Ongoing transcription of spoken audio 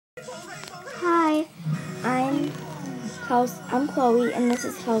I'm Chloe, and this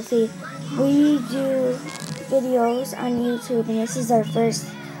is Kelcey. We do videos on YouTube, and this is our first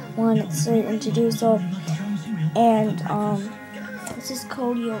one to introduce. So, and this is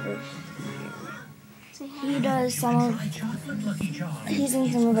Cody over here. He's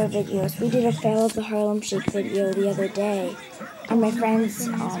in some of our videos. We did a fail of the Harlem Shake video the other day on my friend's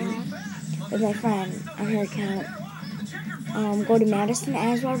with my friend on her account. Go to Madison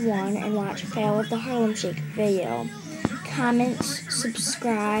Aswad 1 and watch Fail of the Harlem Shake video. Comment,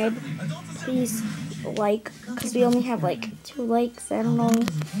 subscribe, please like, because we only have like 2 likes. I don't know,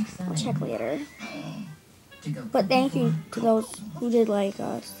 I'll check later. But thank you to those who did like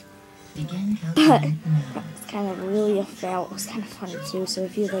us. But it's kind of really a fail. It was kind of funny too, so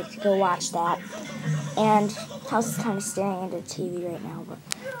if you'd like to go watch that. And House is kind of staring into the TV right now, but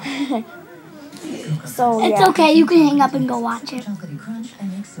so yeah. It's okay, you can hang up and go watch it.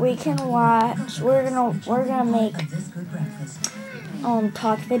 We can watch. We're gonna make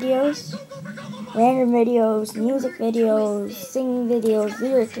talk videos, random videos, music videos, singing videos,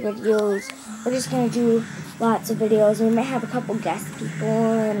 lyric videos. We're just gonna do lots of videos. We might have a couple guest people,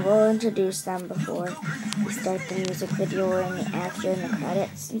 and we'll introduce them before we start the music video or in the after and the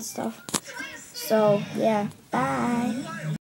credits and stuff. So yeah, bye.